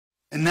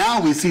And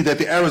now we see that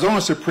the Arizona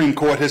Supreme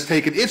Court has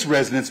taken its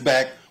residents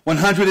back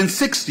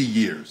 160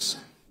 years.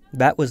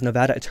 That was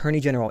Nevada Attorney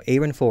General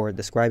Aaron Ford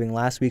describing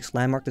last week's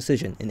landmark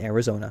decision in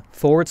Arizona.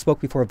 Ford spoke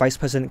before Vice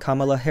President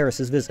Kamala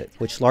Harris's visit,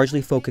 which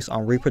largely focused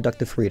on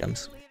reproductive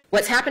freedoms.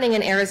 What's happening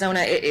in Arizona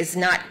is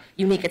not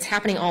unique. It's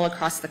happening all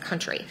across the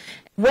country.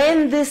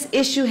 When this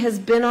issue has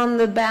been on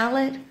the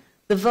ballot,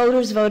 the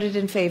voters voted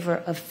in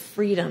favor of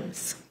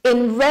freedoms.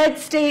 In red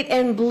state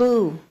and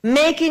blue,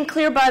 making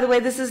clear, by the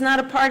way, this is not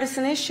a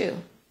partisan issue.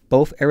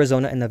 Both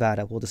Arizona and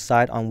Nevada will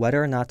decide on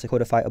whether or not to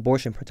codify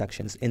abortion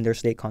protections in their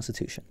state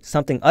constitution,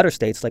 something other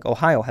states like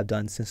Ohio have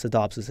done since the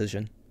Dobbs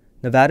decision.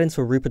 Nevadans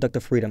for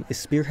Reproductive Freedom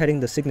is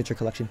spearheading the signature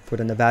collection for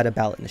the Nevada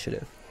Ballot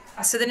Initiative.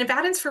 So the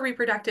Nevadans for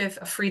Reproductive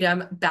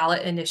Freedom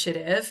Ballot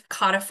Initiative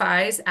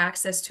codifies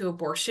access to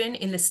abortion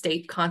in the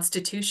state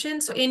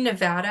constitution. So in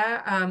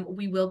Nevada,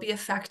 we will be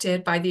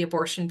affected by the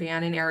abortion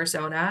ban in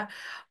Arizona,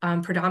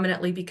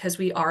 predominantly because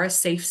we are a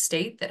safe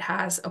state that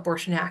has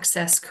abortion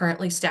access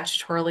currently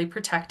statutorily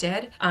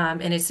protected.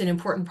 And it's an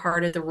important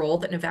part of the role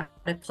that Nevada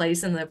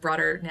plays in the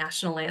broader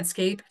national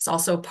landscape. It's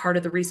also part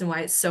of the reason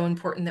why it's so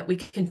important that we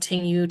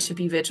continue to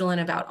be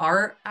vigilant about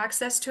our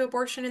access to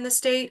abortion in the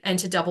state and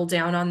to double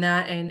down on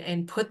that and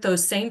put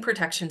those same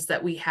protections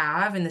that we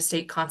have in the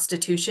state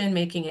constitution,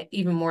 making it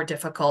even more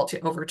difficult to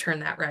overturn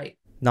that right.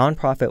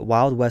 Nonprofit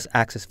Wild West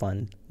Access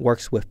Fund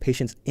works with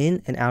patients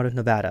in and out of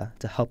Nevada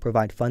to help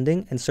provide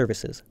funding and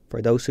services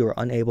for those who are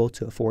unable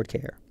to afford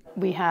care.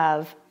 We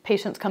have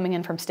patients coming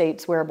in from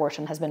states where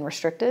abortion has been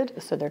restricted,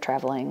 so they're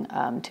traveling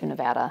to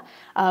Nevada.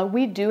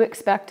 We do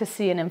expect to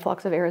see an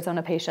influx of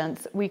Arizona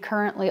patients. We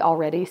currently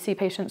already see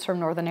patients from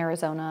northern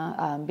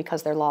Arizona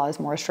because their law is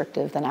more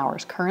restrictive than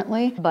ours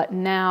currently, but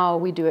now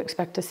we do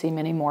expect to see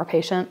many more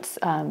patients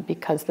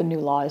because the new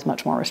law is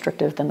much more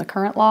restrictive than the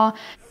current law.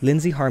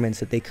 Lindsay Harmon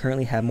said they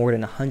currently have more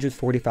than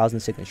 140,000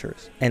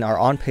 signatures and are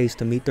on pace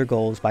to meet their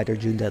goals by their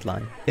June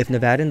deadline. If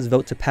Nevadans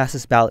vote to pass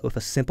this ballot with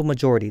a simple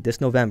majority this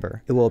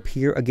November, it will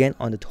appear again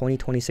on the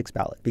 2026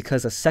 ballot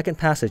because a second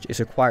passage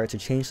is required to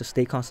change the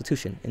state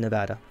constitution in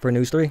Nevada. For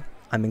News 3,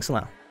 I'm Ming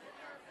Salao.